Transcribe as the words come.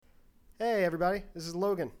Hey, everybody, this is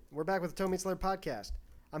Logan. We're back with the Toe Meets Lair podcast.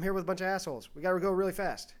 I'm here with a bunch of assholes. We gotta go really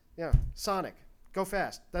fast. Yeah, Sonic, go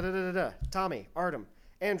fast. Da da da da da. Tommy, Artem,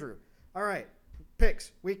 Andrew. All right,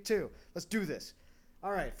 picks, week 2. Let's do this.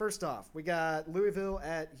 All right, first off, we got Louisville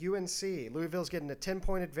at UNC. Louisville's getting a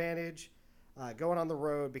 10-point advantage going on the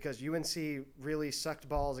road because UNC really sucked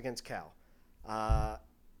balls against Cal. Uh,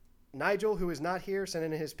 Nigel, who is not here, sent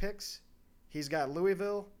in his picks. He's got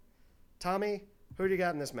Louisville. Tommy, who do you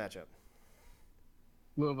got in this matchup?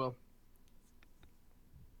 Louisville.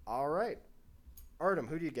 All right. Artem,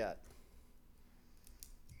 who do you got?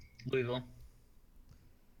 Louisville.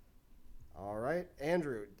 All right.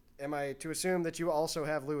 Andrew, am I to assume that you also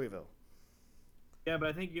have Louisville? Yeah, but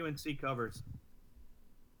I think UNC covers.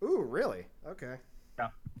 Ooh, really? Okay. Yeah.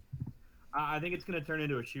 I think it's going to turn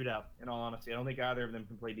into a shootout, in all honesty. I don't think either of them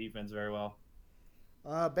can play defense very well.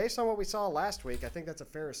 Based on what we saw last week, I think that's a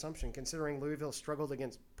fair assumption, considering Louisville struggled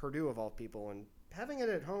against Purdue, of all people, and having it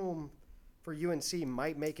at home for UNC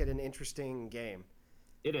might make it an interesting game.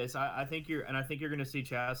 It is. I think you're going to see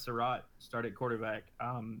Chaz Surratt start at quarterback.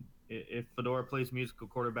 If Fedora plays musical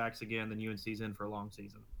quarterbacks again, then UNC's in for a long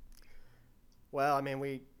season. Well, I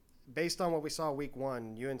mean, based on what we saw week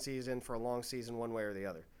 1, UNC is in for a long season one way or the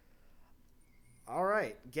other. All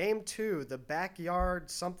right, game 2, the backyard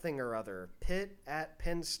something or other, Pitt at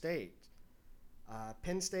Penn State.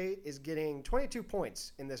 Penn State is getting 22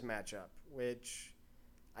 points in this matchup, which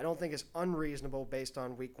I don't think is unreasonable based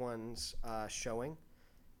on week 1's showing.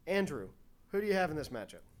 Andrew, who do you have in this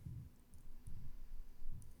matchup?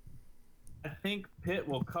 I think Pitt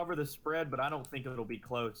will cover the spread, but I don't think it'll be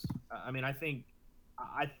close. I think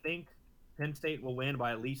Penn State will win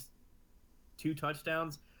by at least 2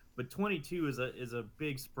 touchdowns. But 22 is a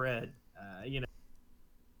big spread.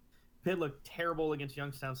 Pitt looked terrible against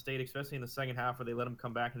Youngstown State, especially in the second half where they let them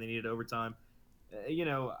come back and they needed overtime.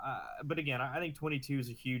 But again, I think 22 is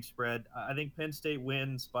a huge spread. I think Penn State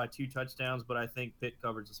wins by 2 touchdowns, but I think Pitt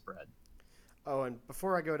covers the spread. Oh, and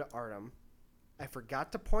before I go to Artem, I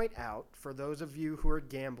forgot to point out, for those of you who are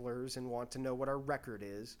gamblers and want to know what our record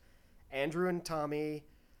is, Andrew and Tommy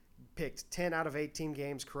picked 10 out of 18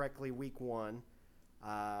 games correctly week 1.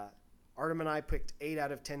 Artem and I picked 8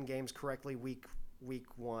 out of 10 games correctly week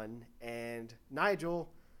 1, and Nigel,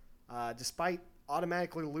 despite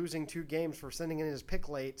automatically losing 2 games for sending in his pick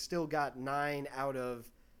late, still got 9 out of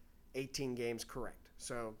 18 games correct.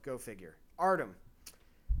 So go figure. Artem,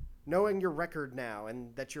 knowing your record now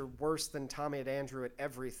and that you're worse than Tommy and Andrew at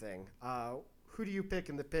everything, who do you pick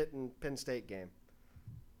in the Pitt and Penn State game?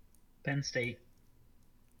 Penn State.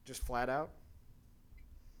 Just flat out?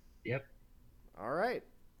 Yep. All right.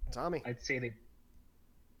 Tommy. I'd say they're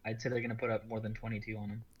going to put up more than 22 on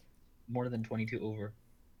them. More than 22 over.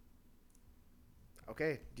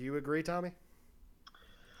 Okay. Do you agree, Tommy?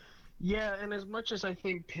 Yeah, and as much as I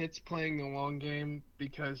think Pitt's playing the long game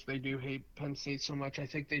because they do hate Penn State so much, I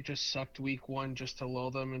think they just sucked week 1 just to lull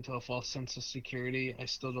them into a false sense of security. I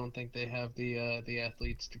still don't think they have the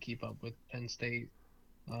athletes to keep up with Penn State,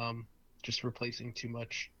 just replacing too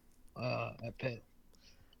much at Pitt.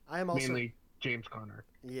 I am also mainly James Conner.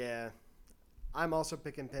 Yeah. I'm also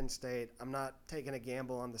picking Penn State. I'm not taking a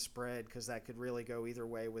gamble on the spread because that could really go either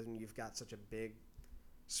way when you've got such a big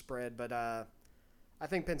spread. But I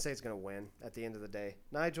think Penn State's going to win at the end of the day.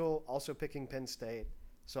 Nigel also picking Penn State,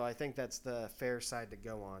 so I think that's the fair side to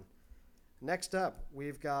go on. Next up,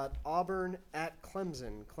 we've got Auburn at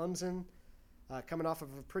Clemson. Clemson coming off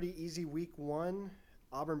of a pretty easy week 1.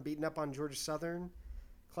 Auburn beating up on Georgia Southern.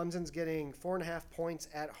 Clemson's getting 4.5 points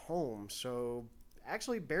at home, so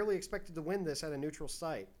actually barely expected to win this at a neutral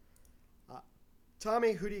site.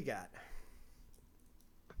 Tommy, who do you got?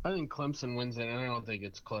 I think Clemson wins it, and I don't think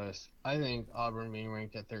it's close. I think Auburn being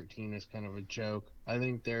ranked at 13 is kind of a joke. I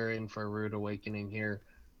think they're in for a rude awakening here.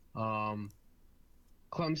 Clemson,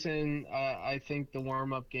 I think the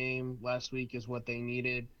warm-up game last week is what they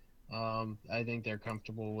needed. I think they're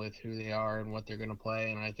comfortable with who they are and what they're going to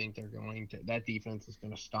play, and I think that defense is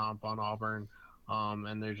going to stomp on Auburn,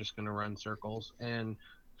 and they're just going to run circles. And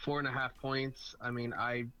 4.5 points, I mean,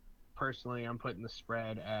 I'm putting the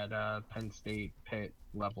spread at Penn State Pitt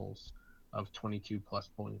levels of 22 plus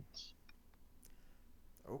points.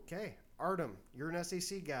 Okay. Artem, you're an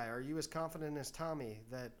SEC guy. Are you as confident as Tommy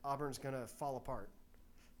that Auburn's going to fall apart?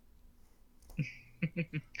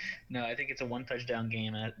 No, I think it's a 1 touchdown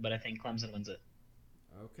game, but I think Clemson wins it.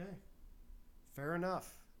 Okay. Fair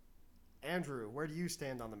enough. Andrew, where do you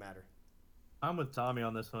stand on the matter? I'm with Tommy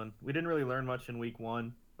on this one. We didn't really learn much in week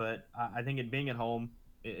 1, but I think it being at home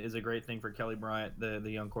is a great thing for Kelly Bryant, the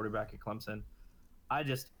young quarterback at Clemson.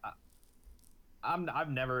 I've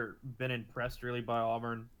never been impressed really by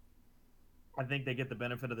Auburn. I think they get the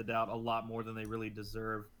benefit of the doubt a lot more than they really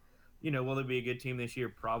deserve. Will they be a good team this year?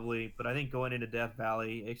 Probably. But I think going into Death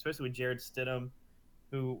Valley, especially with Jared Stidham,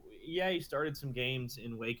 who, yeah, he started some games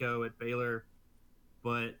in Waco at Baylor,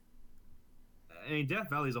 but I mean, Death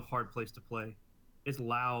Valley is a hard place to play. It's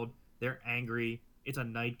loud. They're angry. It's a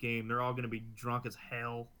night game. They're all going to be drunk as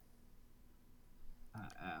hell.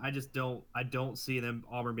 I just don't. I don't see them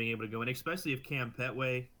Auburn being able to go in, especially if Cam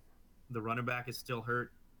Petway, the running back, is still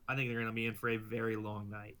hurt. I think they're going to be in for a very long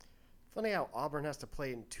night. Funny how Auburn has to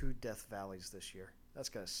play in 2 Death Valleys this year. That's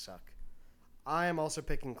going to suck. I am also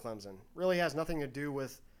picking Clemson. Really has nothing to do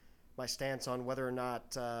with my stance on whether or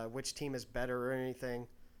not which team is better or anything.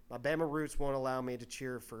 My Bama roots won't allow me to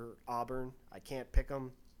cheer for Auburn. I can't pick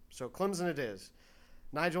them. So Clemson it is.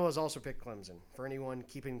 Nigel has also picked Clemson for anyone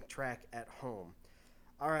keeping track at home.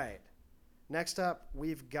 All right. Next up,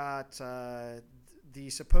 we've got the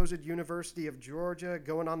supposed University of Georgia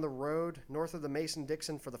going on the road north of the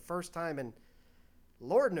Mason-Dixon for the first time in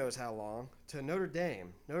Lord knows how long to Notre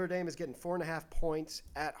Dame. Notre Dame is getting 4.5 points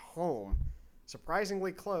at home.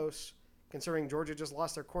 Surprisingly close considering Georgia just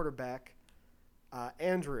lost their quarterback.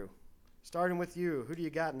 Andrew, starting with you, who do you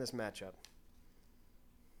got in this matchup?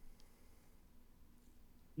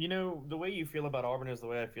 The way you feel about Auburn is the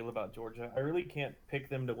way I feel about Georgia. I really can't pick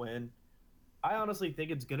them to win. I honestly think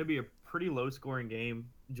it's going to be a pretty low-scoring game.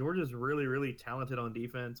 Georgia's really, really talented on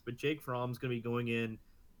defense, but Jake Fromm's going to be going in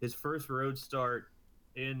his first road start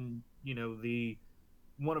in, the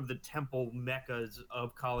one of the temple meccas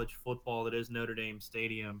of college football that is Notre Dame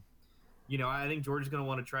Stadium. I think Georgia's going to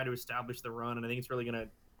want to try to establish the run, and I think it's really going to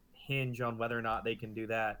hinge on whether or not they can do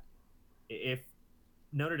that. If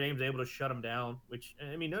Notre Dame's able to shut them down, which,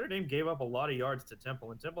 I mean, Notre Dame gave up a lot of yards to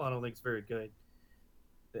Temple, and Temple I don't think is very good,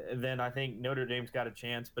 then I think Notre Dame's got a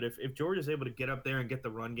chance. But if Georgia's able to get up there and get the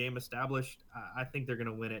run game established, I think they're going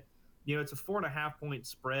to win it. It's a 4.5-point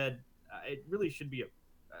spread. It really should be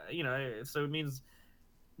so it means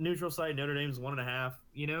neutral site Notre Dame's 1.5.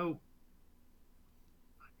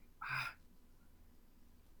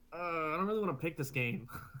 I don't really want to pick this game.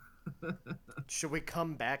 Should we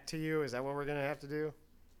come back to you? Is that what we're going to have to do?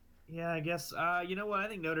 Yeah, I guess. You know what? I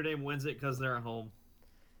think Notre Dame wins it because they're at home.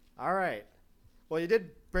 All right. Well, you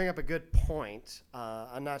did bring up a good point.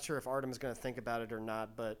 I'm not sure if Artem is going to think about it or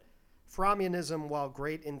not, but Frommianism, while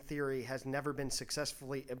great in theory, has never been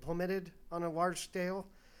successfully implemented on a large scale.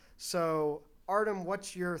 So, Artem,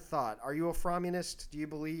 what's your thought? Are you a Frommianist? Do you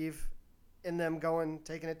believe in them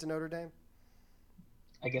taking it to Notre Dame?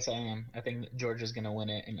 I guess I am. I think Georgia's going to win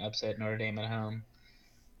it and upset Notre Dame at home.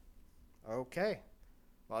 Okay.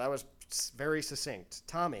 Well, that was very succinct.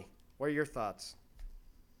 Tommy, what are your thoughts?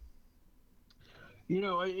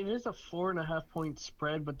 It is a 4.5-point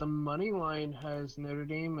spread, but the money line has Notre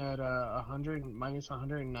Dame at 100 minus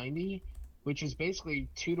 190, which is basically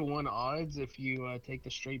 2-1 odds if you take the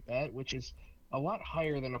straight bet, which is a lot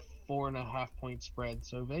higher than a 4.5-point spread.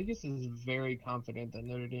 So Vegas is very confident that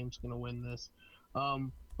Notre Dame's going to win this. I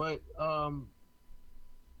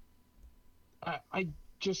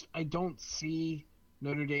don't see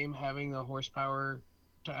Notre Dame having the horsepower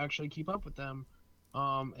to actually keep up with them.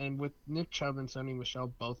 And with Nick Chubb and Sonny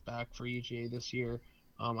Michel both back for UGA this year,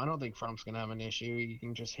 I don't think Fromm's going to have an issue. He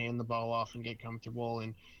can just hand the ball off and get comfortable.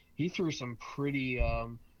 And he threw some pretty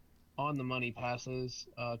on-the-money passes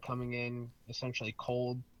coming in essentially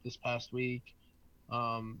cold this past week.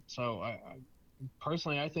 So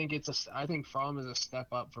personally, I think Fromm is a step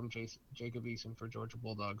up from Jacob Eason for Georgia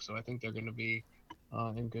Bulldogs. So I think they're going to be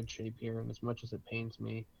in good shape here. And as much as it pains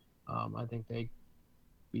me, I think they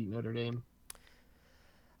beat Notre Dame.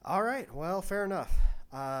 All right. Well, fair enough.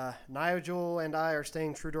 Nigel and I are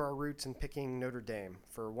staying true to our roots and picking Notre Dame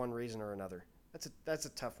for one reason or another. That's a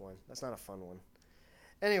tough one. That's not a fun one.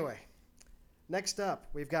 Anyway, next up,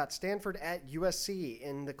 we've got Stanford at USC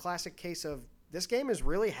in the classic case of this game is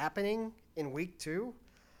really happening in week 2.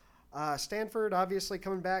 Stanford obviously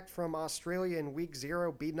coming back from Australia in week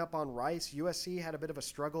 0, beating up on Rice. USC had a bit of a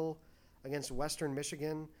struggle against Western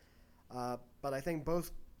Michigan, but I think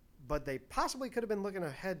but they possibly could have been looking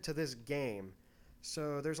ahead to this game.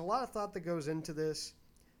 So there's a lot of thought that goes into this.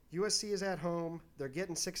 USC is at home. They're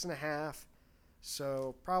getting 6.5,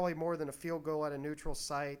 so probably more than a field goal at a neutral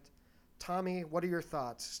site. Tommy, what are your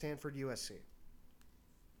thoughts? Stanford, USC.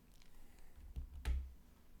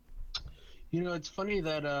 It's funny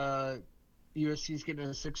that USC is getting a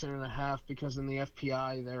 6.5 because in the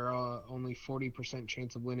FPI they're only 40%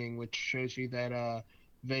 chance of winning, which shows you that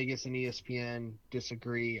Vegas and ESPN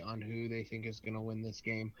disagree on who they think is going to win this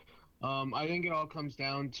game. I think it all comes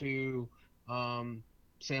down to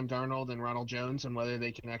Sam Darnold and Ronald Jones and whether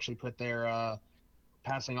they can actually put their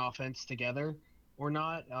passing offense together or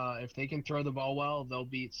not. If they can throw the ball well, they'll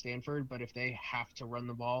beat Stanford. But if they have to run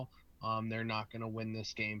the ball, they're not going to win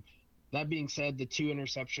this game. That being said, the 2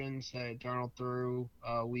 interceptions that Darnold threw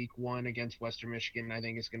week 1 against Western Michigan, I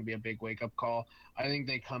think is going to be a big wake-up call. I think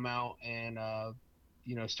they come out and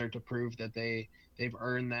start to prove that they've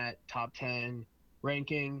earned that top 10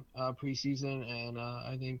 ranking preseason, and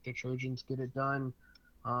I think the Trojans get it done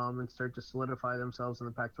and start to solidify themselves in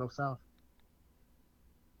the Pac-12 South.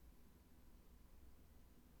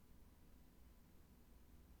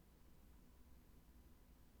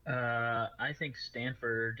 I think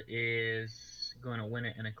Stanford is going to win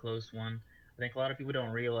it in a close one. I think a lot of people don't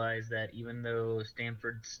realize that even though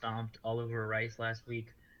Stanford stomped all over Rice last week,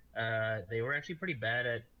 they were actually pretty bad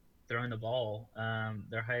at throwing the ball.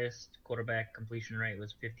 Their highest quarterback completion rate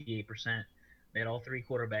was 58%. They had all 3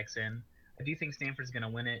 quarterbacks in. I do think Stanford's going to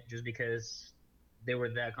win it just because they were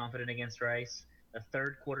that confident against Rice. The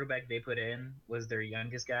 3rd quarterback they put in was their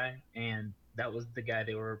youngest guy, and that was the guy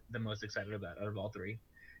they were the most excited about out of all 3.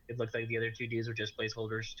 It looked like the other 2 dudes were just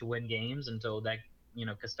placeholders to win games until that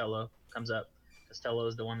Costello comes up. Costello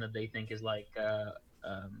is the one that they think is like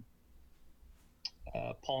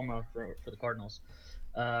Palmer for the Cardinals.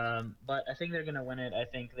 But I think they're gonna win it. I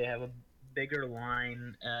think they have a bigger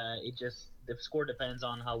line. The score depends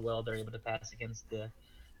on how well they're able to pass against the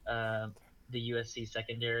USC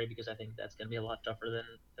secondary, because I think that's gonna be a lot tougher than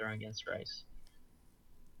throwing against Rice.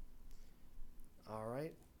 All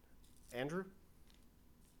right, Andrew.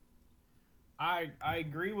 I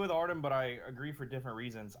agree with Artem, but I agree for different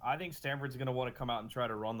reasons. I think Stanford's going to want to come out and try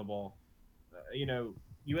to run the ball.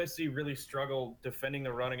 USC really struggled defending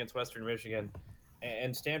the run against Western Michigan,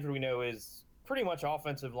 and Stanford, we know, is pretty much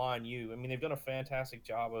offensive line U. I mean, they've done a fantastic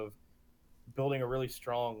job of building a really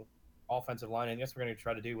strong offensive line, and that's what we're going to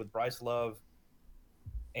try to do with Bryce Love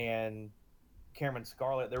and Cameron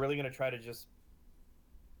Scarlett. They're really going to try to just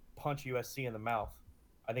punch USC in the mouth,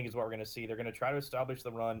 I think is what we're going to see. They're going to try to establish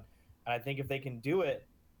the run. And I think if they can do it,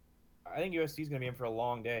 I think USC is going to be in for a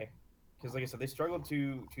long day. Because, like I said, they struggled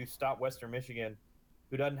to stop Western Michigan,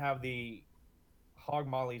 who doesn't have the hog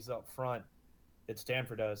mollies up front that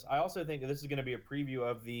Stanford does. I also think that this is going to be a preview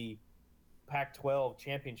of the Pac-12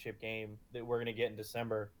 championship game that we're going to get in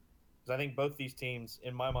December. Because I think both these teams,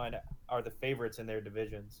 in my mind, are the favorites in their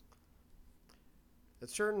divisions.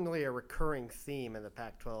 It's certainly a recurring theme in the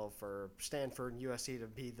Pac-12 for Stanford and USC to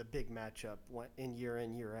be the big matchup in,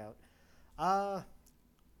 year out.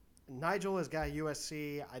 Nigel has got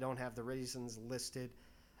USC. I don't have the reasons listed.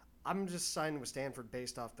 I'm just signing with Stanford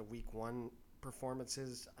based off the week 1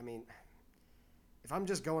 performances. I mean, if I'm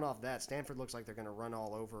just going off that, Stanford looks like they're going to run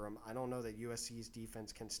all over them. I don't know that USC's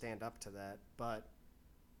defense can stand up to that, but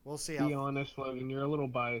we'll see. Be honest, Logan, you're a little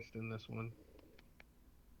biased in this one.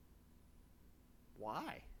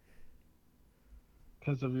 Why?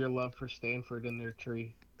 Because of your love for Stanford and their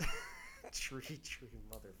tree. Tree,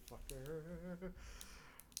 motherfucker.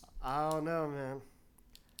 I don't know, man.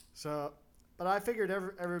 So, but I figured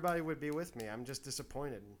everybody would be with me. I'm just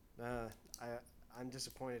disappointed. I'm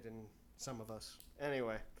disappointed in some of us.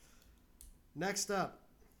 Anyway, next up,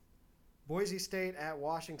 Boise State at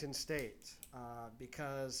Washington State,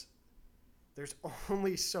 because there's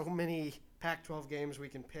only so many Pac-12 games we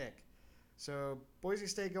can pick. So Boise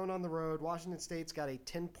State going on the road. Washington State's got a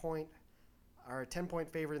 10-point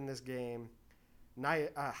favorite in this game. Why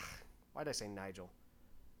did I say Nigel?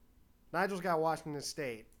 Nigel's got Washington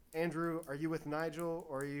State. Andrew, are you with Nigel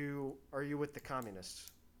or are you with the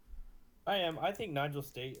communists? I am. I think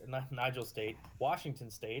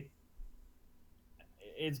Washington State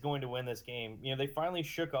is going to win this game. They finally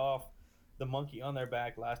shook off the monkey on their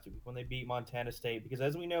back last week when they beat Montana State, because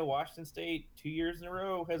as we know, Washington State 2 years in a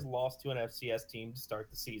row has lost to an FCS team to start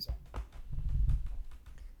the season.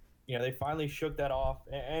 They finally shook that off,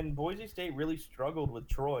 and Boise State really struggled with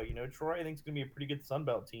Troy. Troy, I think, is going to be a pretty good Sun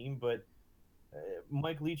Belt team, but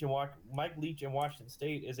Mike Leach and Washington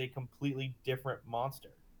State is a completely different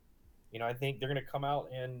monster. I think they're going to come out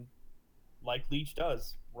and, like Leach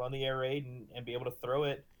does, run the air raid and be able to throw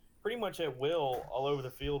it pretty much at will all over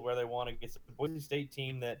the field where they want against the Boise State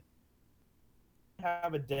team that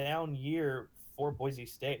have a down year for Boise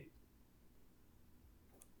State.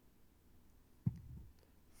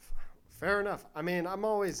 Fair enough. I mean, I'm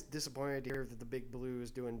always disappointed to hear that the Big Blue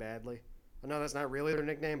is doing badly. I know that's not really their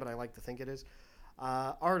nickname, but I like to think it is.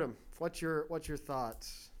 Artem, what's your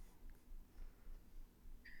thoughts?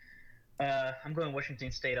 I'm going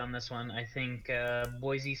Washington State on this one. I think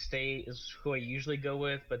Boise State is who I usually go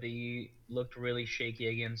with, but they looked really shaky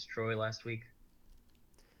against Troy last week.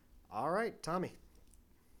 All right, Tommy.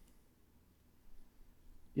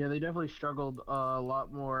 Yeah, they definitely struggled a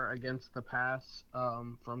lot more against the pass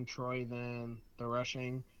from Troy than the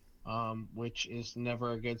rushing, which is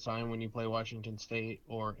never a good sign when you play Washington State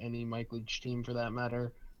or any Mike Leach team for that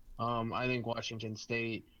matter. I think Washington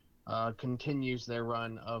State continues their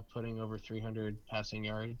run of putting over 300 passing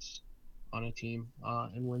yards on a team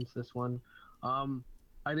and wins this one. Um,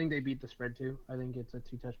 I think they beat the spread too. I think it's a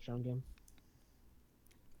 2 touchdown game.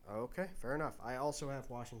 Okay, fair enough. I also have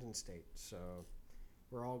Washington State, so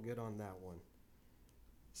we're all good on that one.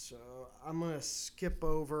 So I'm going to skip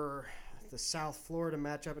over the South Florida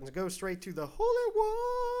matchup and go straight to the Holy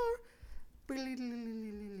War.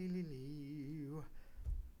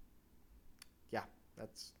 Yeah,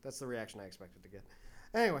 that's the reaction I expected to get.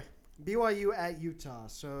 Anyway, BYU at Utah.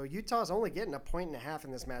 So Utah's only getting 1.5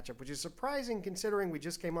 in this matchup, which is surprising considering we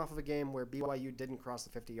just came off of a game where BYU didn't cross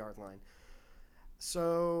the 50-yard line.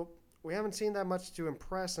 So we haven't seen that much to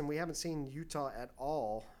impress, and we haven't seen Utah at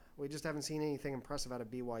all. We just haven't seen anything impressive out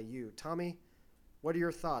of BYU. Tommy, what are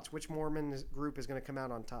your thoughts? Which Mormon group is going to come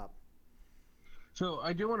out on top? So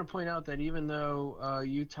I do want to point out that even though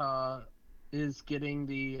Utah is getting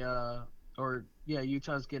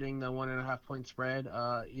Utah's getting the 1.5 point spread.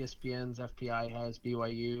 ESPN's FPI has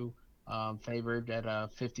BYU favored at a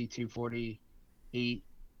 52-48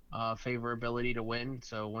 favorability to win.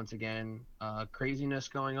 So once again, craziness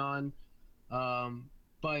going on.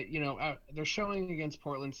 But they're showing against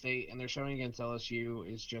Portland State and they're showing against LSU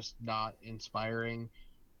is just not inspiring.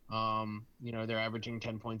 They're averaging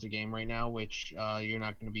 10 points a game right now, which you're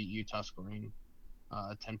not going to beat Utah scoring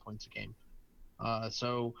 10 points a game.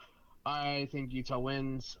 So I think Utah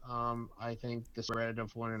wins. I think the spread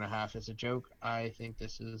of 1.5 is a joke. I think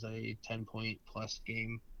this is a 10-point plus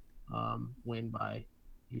game win by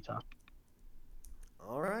Utah.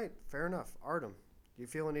 All right, fair enough. Artem, do you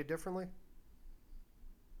feel any differently?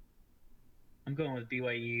 I'm going with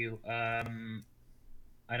BYU.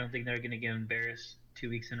 I don't think they're going to get embarrassed 2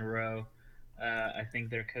 weeks in a row. I think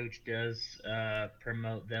their coach does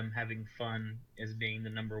promote them having fun as being the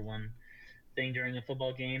number one thing during a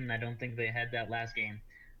football game, and I don't think they had that last game.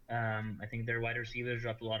 I think their wide receivers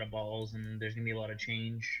dropped a lot of balls, and there's going to be a lot of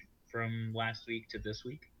change from last week to this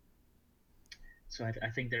week. So I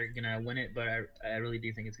think they're going to win it, but I really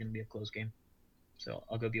do think it's going to be a close game. So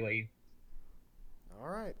I'll go BYU. All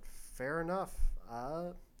right, fair enough.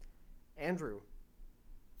 Andrew,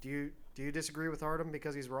 do you disagree with Artem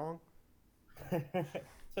because he's wrong?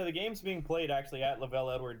 So the game's being played actually at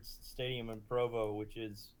Lavelle Edwards Stadium in Provo, which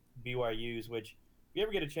is BYU's, which if you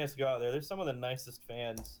ever get a chance to go out there, there's some of the nicest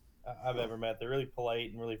fans I've ever met. They're really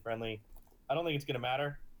polite and really friendly. I don't think it's going to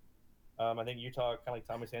matter. I think Utah, kind of like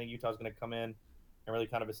Tommy saying, Utah's going to come in and really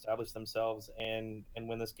kind of establish themselves and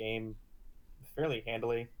win this game fairly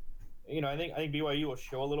handily. I think BYU will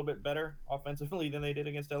show a little bit better offensively than they did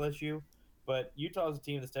against LSU, but Utah is a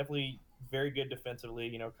team that's definitely very good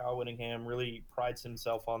defensively. Kyle Whittingham really prides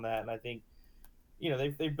himself on that, and I think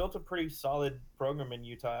they've built a pretty solid program in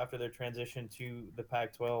Utah after their transition to the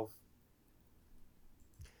Pac-12.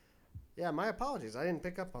 Yeah, my apologies. I didn't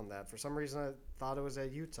pick up on that. For some reason, I thought it was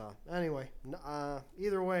at Utah. Anyway,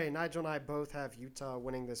 either way, Nigel and I both have Utah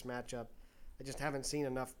winning this matchup. I just haven't seen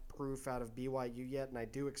enough proof out of BYU yet, and I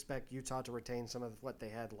do expect Utah to retain some of what they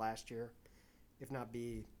had last year, if not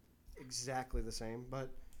be exactly the same.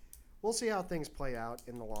 But we'll see how things play out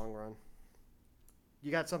in the long run.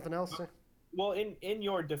 You got something else? Well, in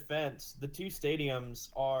your defense, the two stadiums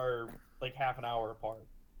are like half an hour apart.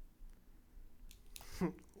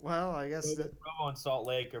 Well, I guess that Provo and Salt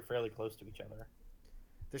Lake are fairly close to each other.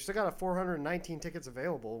 they still got 419 tickets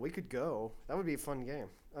available. We could go. That would be a fun game.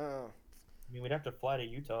 We'd have to fly to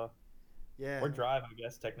Utah. Yeah. Or drive, I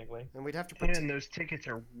guess, technically. And we'd have to And those tickets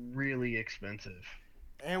are really expensive.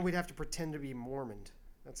 And we'd have to pretend to be Mormon.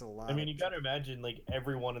 That's a lot. You got to imagine, like,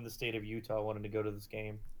 everyone in the state of Utah wanted to go to this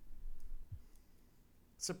game.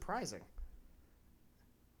 Surprising.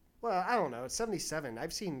 Well, I don't know. It's 77.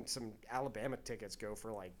 I've seen some Alabama tickets go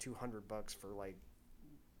for like $200 for like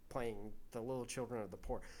playing the Little Children of the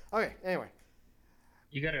Poor. Okay, anyway.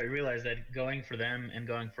 You got to realize that going for them and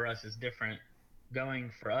going for us is different.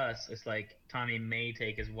 Going for us, it's like Tommy may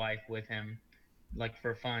take his wife with him, like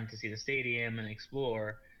for fun to see the stadium and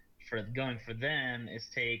explore. For going for them is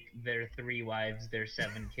take their 3 wives, their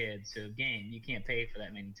 7 kids to a game. You can't pay for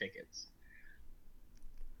that many tickets.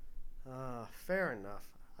 Fair enough.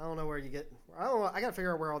 I don't know where you get. I don't know. I gotta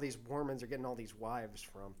figure out where all these Mormons are getting all these wives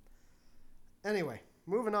from. Anyway,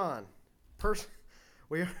 moving on.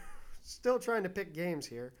 We are still trying to pick games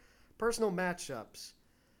here. Personal matchups.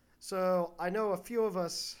 So I know a few of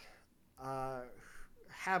us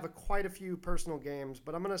have quite a few personal games,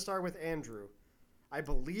 but I'm gonna start with Andrew. I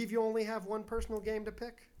believe you only have one personal game to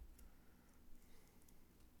pick.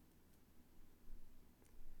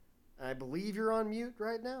 I believe you're on mute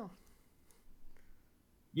right now.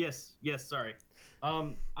 Yes, sorry.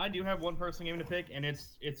 I do have one personal game to pick, and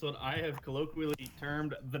it's what I have colloquially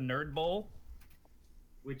termed the Nerd Bowl,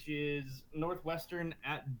 which is Northwestern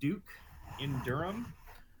at Duke in Durham.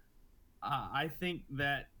 I think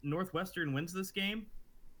that Northwestern wins this game.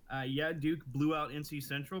 Yeah, Duke blew out NC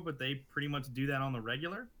Central, but they pretty much do that on the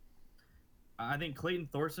regular. I think Clayton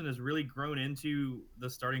Thorson has really grown into the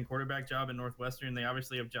starting quarterback job at Northwestern. They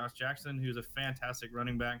obviously have Josh Jackson, who's a fantastic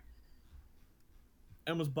running back,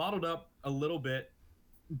 and was bottled up a little bit.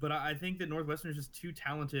 But I think that Northwestern is just too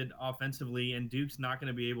talented offensively, and Duke's not going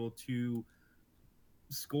to be able to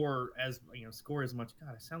score as much.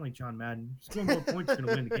 God, I sound like John Madden. Score more points, going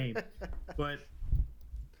to win the game. But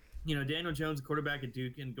Daniel Jones, quarterback at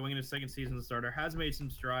Duke, and going into second season as a starter, has made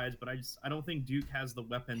some strides. But I don't think Duke has the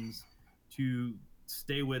weapons to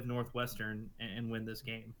stay with Northwestern and win this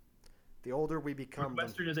game. The older we become,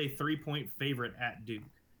 Northwestern is a 3-point favorite at Duke.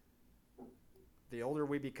 The older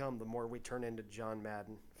we become, the more we turn into John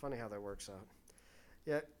Madden. Funny how that works out.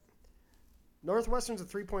 Yeah, Northwestern's a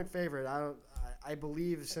 3-point favorite. I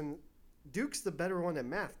believe Duke's the better one at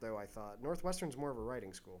math, though. I thought Northwestern's more of a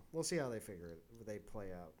writing school. We'll see how they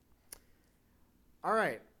play out. All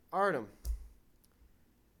right, Artem,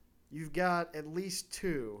 you've got at least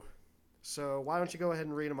two, so why don't you go ahead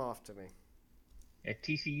and read them off to me? At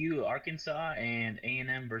TCU, Arkansas, and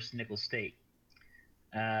A&M versus Nicholls State.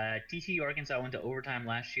 TCU Arkansas went to overtime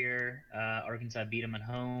last year. Arkansas beat them at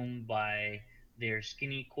home by their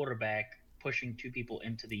skinny quarterback pushing two people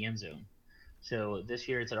into the end zone. So this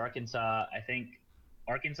year it's at Arkansas. I think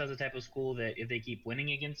Arkansas is the type of school that if they keep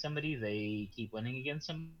winning against somebody, they keep winning against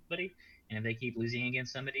somebody. And if they keep losing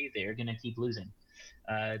against somebody, they're going to keep losing.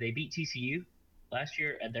 They beat TCU last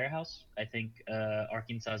year at their house. I think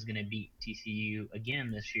Arkansas is going to beat TCU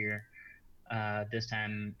again this year, this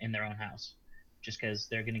time in their own house. Just because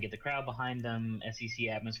they're going to get the crowd behind them, SEC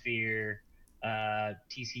atmosphere.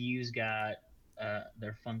 TCU's got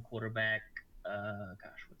their fun quarterback.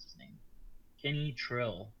 What's his name? Kenny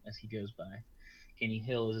Trill, as he goes by. Kenny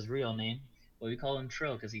Hill is his real name. But we call him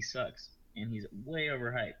Trill because he sucks, and he's way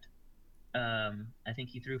overhyped. I think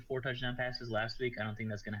he threw 4 touchdown passes last week. I don't think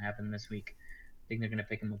that's going to happen this week. I think they're going to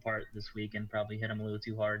pick him apart this week and probably hit him a little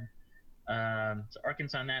too hard. So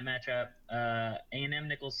Arkansas in that matchup. A&M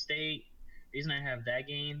Nicholls State. The reason I have that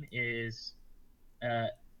game is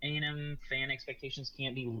A&M fan expectations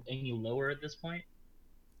can't be any lower at this point.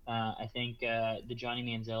 I think the Johnny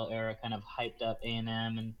Manziel era kind of hyped up A&M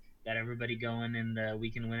and got everybody going in the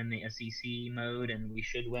we can win in the SEC mode and we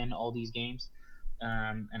should win all these games.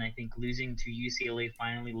 And I think losing to UCLA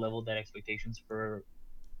finally leveled that expectation for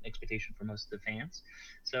most of the fans.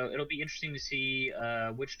 So it'll be interesting to see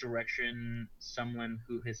which direction someone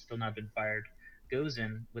who has still not been fired goes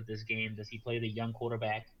in with this game. Does he play the young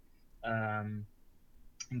quarterback and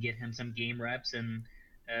get him some game reps and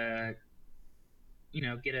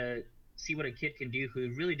see what a kid can do who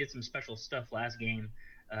really did some special stuff last game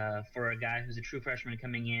for a guy who's a true freshman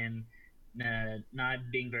coming in, not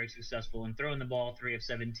being very successful and throwing the ball 3 of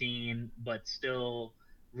 17, but still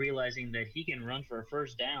realizing that he can run for a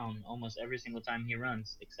first down almost every single time he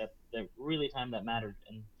runs, except the really time that mattered,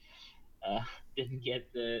 and didn't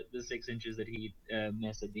get the 6 inches that he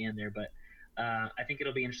missed at the end there. But I think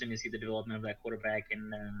it'll be interesting to see the development of that quarterback,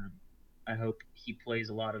 and I hope he plays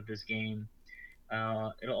a lot of this game.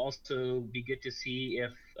 It'll also be good to see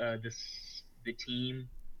if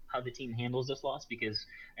how the team handles this loss, because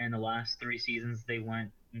in the last 3 seasons they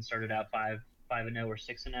went and started out 5-0 or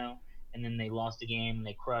 6-0, and then they lost a game and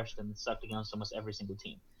they crushed and sucked against almost every single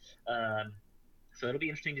team. So it'll be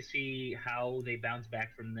interesting to see how they bounce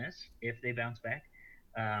back from this, if they bounce back,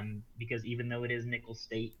 because even though it is Nicholls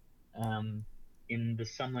State, in the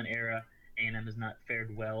Sumlin era, A&M has not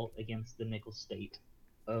fared well against the Nicholls State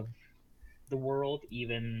of the world,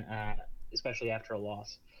 even especially after a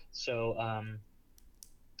loss. So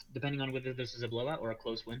depending on whether this is a blowout or a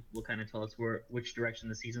close win, will kind of tell us which direction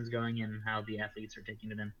the season's going and how the athletes are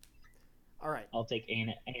taking it in. All right. I'll take A&M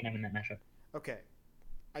in that matchup. Okay.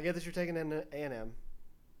 I get that you're taking A&M,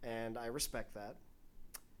 and I respect that.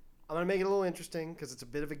 I'm going to make it a little interesting because it's a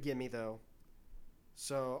bit of a gimme, though.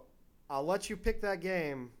 So I'll let you pick that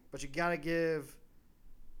game, but you got to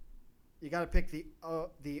pick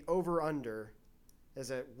the over-under.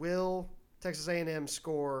 Is it will Texas A&M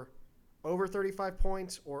score over 35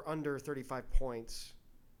 points or under 35 points?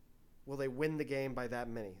 Will they win the game by that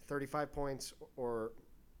many? 35 points or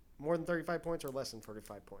more than 35 points or less than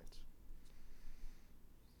 35 points?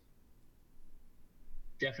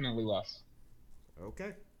 Definitely loss.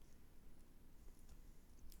 Okay.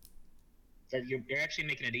 So you're actually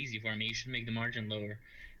making it easy for me. You should make the margin lower.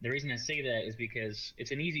 The reason I say that is because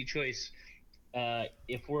it's an easy choice.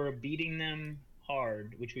 If we're beating them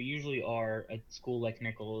hard, which we usually are at school like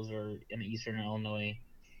Nichols or in Eastern Illinois,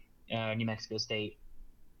 New Mexico State,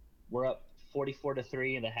 we're up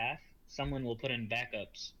 44-3 in the half. Someone will put in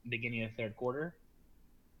backups beginning of third quarter,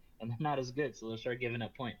 and they're not as good, so they'll start giving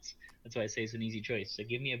up points. That's why I say it's an easy choice. So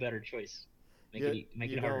give me a better choice. Make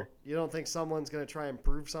it harder. You don't think someone's gonna try and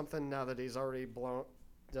prove something now that he's already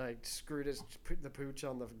screwed the pooch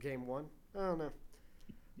on the game one? I don't know.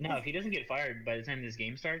 No, if he doesn't get fired by the time this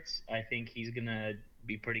game starts, I think he's gonna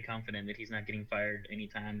be pretty confident that he's not getting fired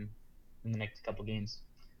anytime in the next couple games.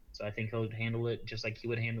 So I think he'll handle it just like he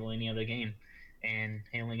would handle any other game. And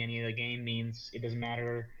handling any other game means it doesn't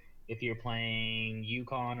matter if you're playing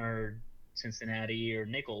UConn or Cincinnati or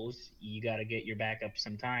Nichols. You got to get your backup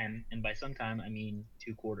sometime, and by sometime I mean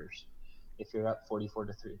 2 quarters. If you're up 44-3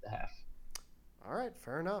 at the half. All right,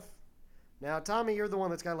 fair enough. Now, Tommy, you're the one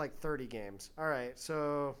that's got like 30 games. All right,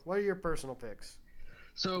 so what are your personal picks?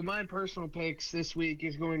 So my personal picks this week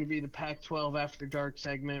is going to be the Pac-12 After Dark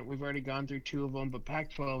segment. We've already gone through 2 of them, but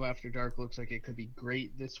Pac-12 After Dark looks like it could be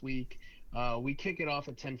great this week. We kick it off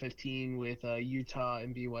at 10:15 with Utah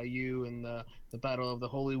and BYU and the Battle of the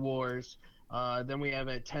Holy Wars. Then we have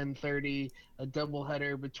at 10:30 a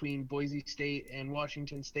doubleheader between Boise State and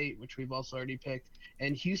Washington State, which we've also already picked,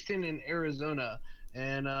 and Houston and Arizona.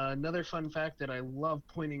 And another fun fact that I love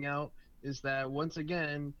pointing out is that once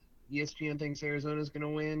again, ESPN thinks Arizona's going to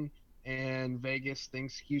win, and Vegas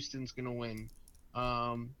thinks Houston's going to win.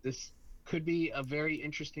 This could be a very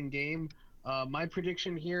interesting game. My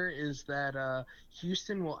prediction here is that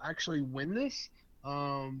Houston will actually win this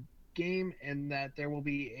game, and that there will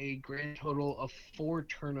be a grand total of 4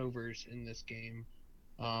 turnovers in this game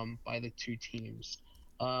by the 2 teams.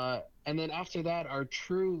 And then after that, our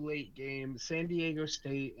true late game, San Diego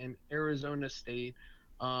State and Arizona State,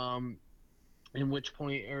 in which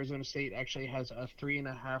point Arizona State actually has a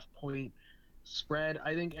 3.5 point spread.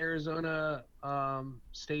 I think Arizona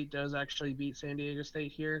State does actually beat San Diego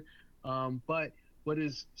State here. But what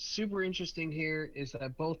is super interesting here is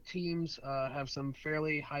that both teams have some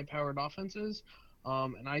fairly high-powered offenses.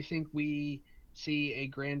 And I think we see a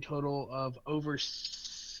grand total of over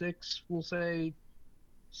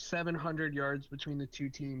 700 yards between the 2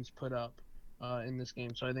 teams put up in this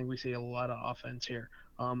game. So I think we see a lot of offense here.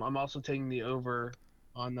 I'm also taking the over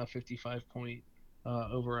on the 55-point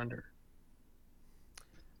over-under.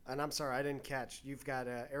 And I'm sorry, I didn't catch. You've got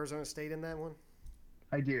Arizona State in that one?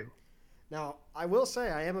 I do. Now, I will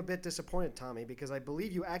say I am a bit disappointed, Tommy, because I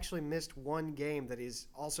believe you actually missed one game that is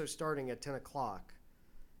also starting at 10 o'clock.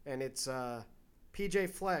 And it's PJ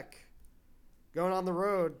Fleck going on the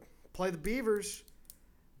road, play the Beavers.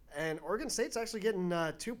 And Oregon State's actually getting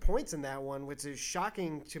 2 points in that one, which is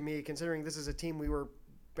shocking to me considering this is a team we were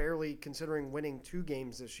barely considering winning 2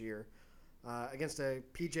 games this year against a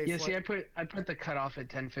PJ. Yeah, see, I put the cutoff at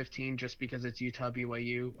 10:15 just because it's Utah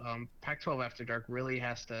BYU. Pac-12 After Dark really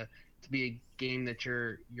has to be a game that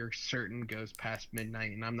you're certain goes past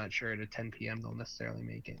midnight, and I'm not sure at a 10 p.m. they'll necessarily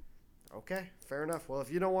make it. Okay, fair enough. Well,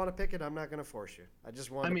 if you don't want to pick it, I'm not going to force you.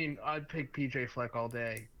 I'd pick PJ Fleck all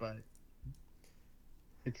day, but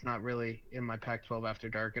it's not really in my Pac-12 After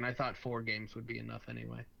Dark, and I thought 4 games would be enough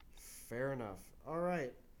anyway. Fair enough. All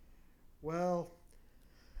right. Well,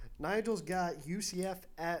 Nigel's got UCF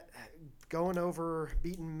going over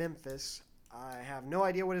beating Memphis. I have no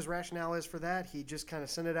idea what his rationale is for that. He just kind of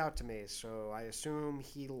sent it out to me, so I assume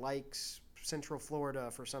he likes Central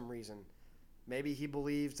Florida for some reason. Maybe he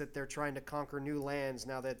believes that they're trying to conquer new lands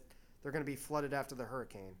now that they're going to be flooded after the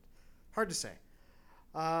hurricane. Hard to say.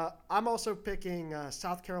 I'm also picking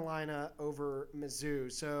South Carolina over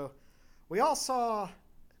Mizzou. So we all saw,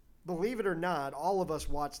 believe it or not, all of us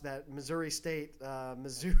watched that Missouri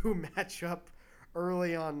State-Mizzou matchup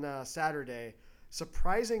early on Saturday.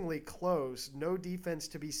 Surprisingly close. No defense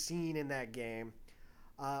to be seen in that game.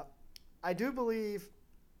 I do believe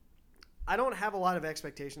I don't have a lot of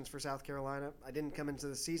expectations for South Carolina. I didn't come into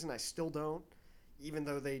the season. I still don't, even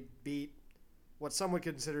though they beat what some would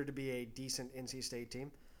consider to be a decent NC State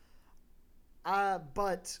team.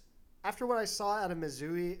 But after what I saw out of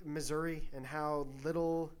Missouri and how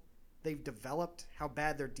little they've developed, how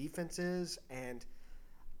bad their defense is, and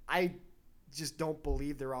I just don't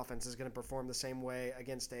believe their offense is going to perform the same way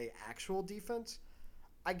against a actual defense.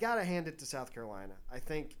 I got to hand it to South Carolina. I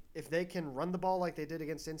think if they can run the ball like they did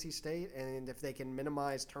against NC State and if they can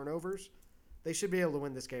minimize turnovers, they should be able to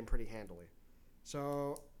win this game pretty handily.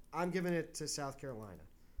 So I'm giving it to South Carolina.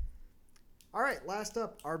 All right, last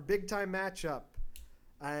up, our big time matchup.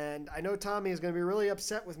 And I know Tommy is going to be really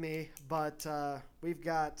upset with me, but we've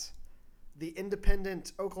got the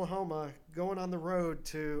independent Oklahoma going on the road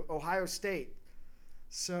to Ohio State.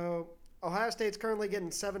 So Ohio State's currently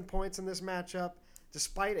getting 7 points in this matchup,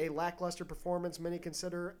 despite a lackluster performance many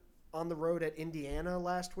consider on the road at Indiana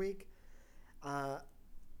last week.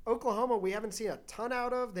 Oklahoma, we haven't seen a ton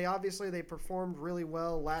out of. They performed really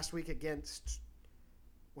well last week against,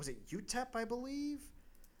 was it UTEP, I believe?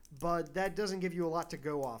 But that doesn't give you a lot to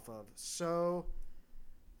go off of. So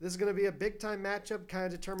this is going to be a big-time matchup, kind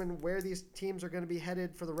of determine where these teams are going to be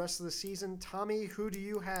headed for the rest of the season. Tommy, who do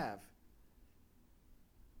you have?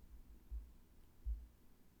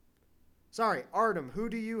 Sorry, Artem, who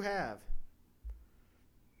do you have?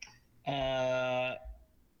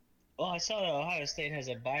 Well, I saw that Ohio State has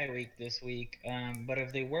a bye week this week, but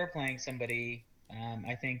if they were playing somebody,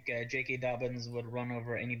 I think J.K. Dobbins would run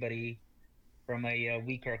over anybody from a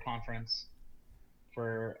weaker conference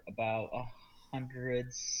for about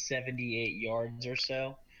 178 yards or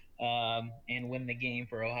so, and win the game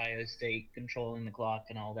for Ohio State, controlling the clock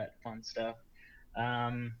and all that fun stuff.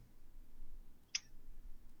 I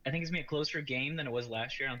think it's going to be a closer game than it was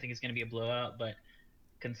last year. I don't think it's going to be a blowout, but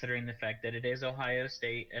considering the fact that it is Ohio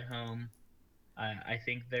State at home, I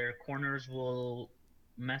think their corners will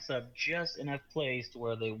mess up just enough plays to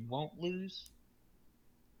where they won't lose,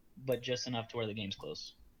 but just enough to where the game's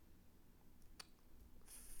close.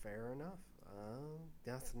 Fair enough.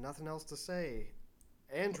 Nothing else to say.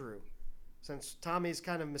 Andrew, since Tommy's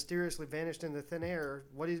kind of mysteriously vanished into thin air,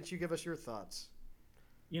 why didn't you give us your thoughts?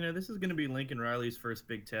 This is going to be Lincoln Riley's first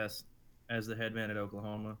big test as the head man at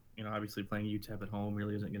Oklahoma. Obviously playing UTEP at home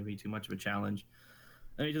really isn't going to be too much of a challenge.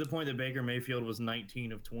 I mean, to the point that Baker Mayfield was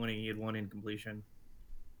 19 of 20. He had one incompletion.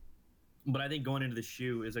 But I think going into the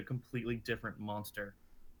shoe is a completely different monster.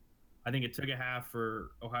 I think it took a half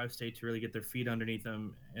for Ohio State to really get their feet underneath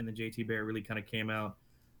them, and the JT Bear really kind of came out.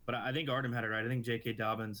 But I think Artem had it right. I think J.K.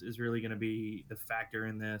 Dobbins is really going to be the factor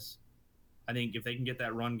in this. I think if they can get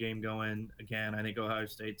that run game going again, I think Ohio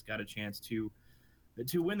State's got a chance to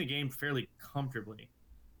win the game fairly comfortably.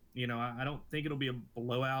 I don't think it'll be a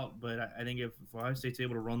blowout, but I think if Ohio State's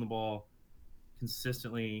able to run the ball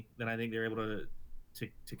consistently, then I think they're able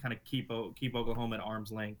to kind of keep Oklahoma at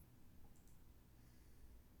arm's length.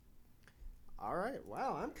 All right.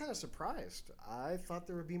 Wow, I'm kind of surprised. I thought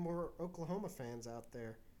there would be more Oklahoma fans out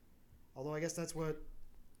there. Although I guess that's what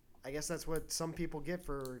some people get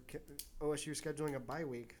for OSU scheduling a bye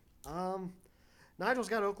week. Nigel's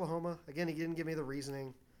got Oklahoma. Again, he didn't give me the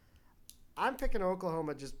reasoning. I'm picking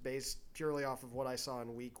Oklahoma just based purely off of what I saw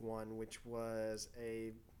in week 1, which was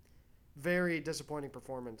a very disappointing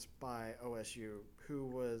performance by OSU, who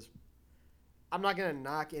was – I'm not going to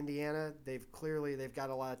knock Indiana. They've got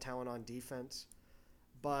a lot of talent on defense.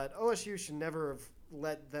 But OSU should never have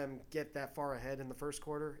let them get that far ahead in the first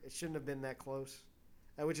quarter. It shouldn't have been that close,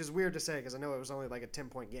 which is weird to say because I know it was only like a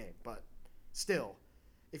 10-point game. But still,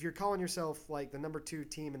 if you're calling yourself like the number 2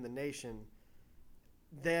 team in the nation,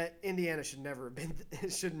 that Indiana should never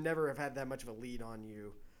have had that much of a lead on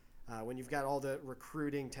you when you've got all the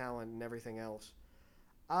recruiting talent and everything else.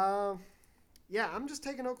 Yeah, I'm just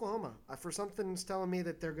taking Oklahoma. For something's telling me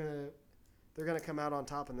that they're gonna come out on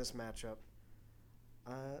top in this matchup.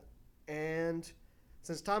 And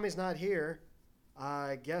since Tommy's not here,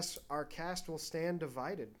 I guess our cast will stand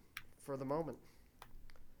divided for the moment.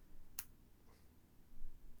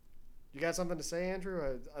 You got something to say,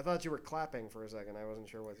 Andrew? I thought you were clapping for a second. I wasn't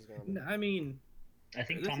sure what was going on. I mean, I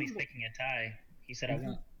think Tommy's picking a tie. He said I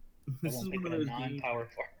won't pick a non-power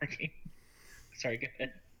forward game. Sorry, go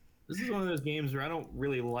ahead. This is one of those games where I don't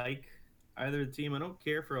really like either team. I don't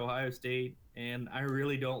care for Ohio State, and I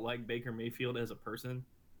really don't like Baker Mayfield as a person.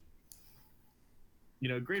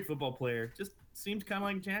 Great football player, just seems kind of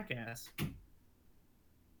like a jackass.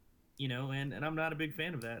 And I'm not a big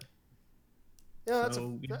fan of that. Yeah,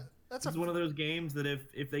 that's one of those games that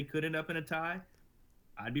if they could end up in a tie,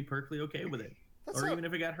 I'd be perfectly okay with it. Even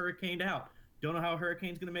if it got hurricaned out. Don't know how a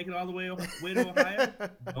hurricane's going to make it all the way to Ohio.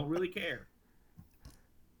 Don't really care.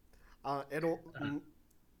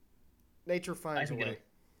 Nature finds a way.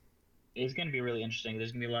 It's going to be really interesting.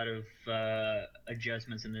 There's going to be a lot of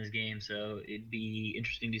adjustments in this game, so it'd be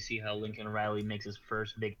interesting to see how Lincoln Riley makes his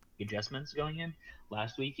first big adjustments going in.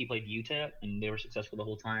 Last week he played UTEP, and they were successful the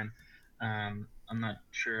whole time. I'm not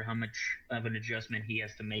sure how much of an adjustment he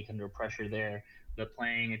has to make under pressure there, but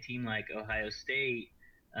playing a team like Ohio State,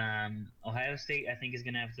 I think is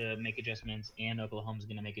going to have to make adjustments, and Oklahoma's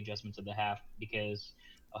going to make adjustments at the half because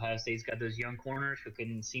Ohio State's got those young corners who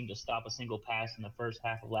couldn't seem to stop a single pass in the first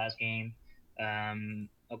half of last game.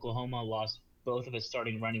 Oklahoma lost both of its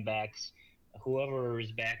starting running backs. Whoever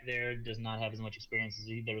is back there does not have as much experience as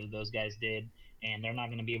either of those guys did, and they're not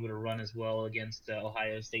going to be able to run as well against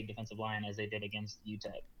Ohio State defensive line as they did against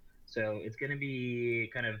UTEP. So it's going to be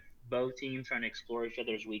kind of both teams trying to explore each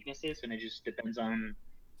other's weaknesses, and it just depends on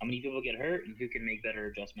how many people get hurt and who can make better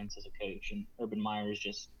adjustments as a coach. And Urban Myers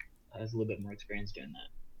just has a little bit more experience doing that.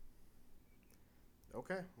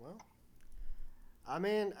 Okay, well, I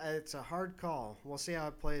mean, it's a hard call. We'll see how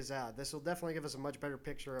it plays out. This will definitely give us a much better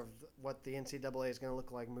picture of what the NCAA is going to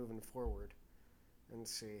look like moving forward. And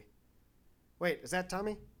see. Wait, is that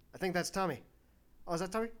Tommy? I think that's Tommy. Oh, is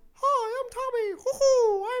that Tommy? Hi, I'm Tommy.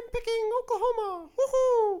 Hoo-hoo! I'm picking Oklahoma.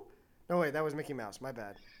 Hoo-hoo! No, wait, that was Mickey Mouse. My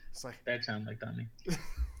bad. It's like... That sounds like Tommy.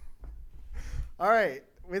 All right.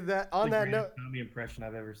 With that, on that note... Tommy impression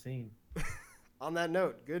I've ever seen. On that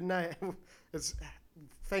note, good night.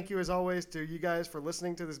 Thank you as always to you guys for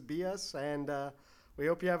listening to this BS, and we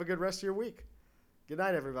hope you have a good rest of your week. Good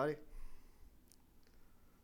night, everybody.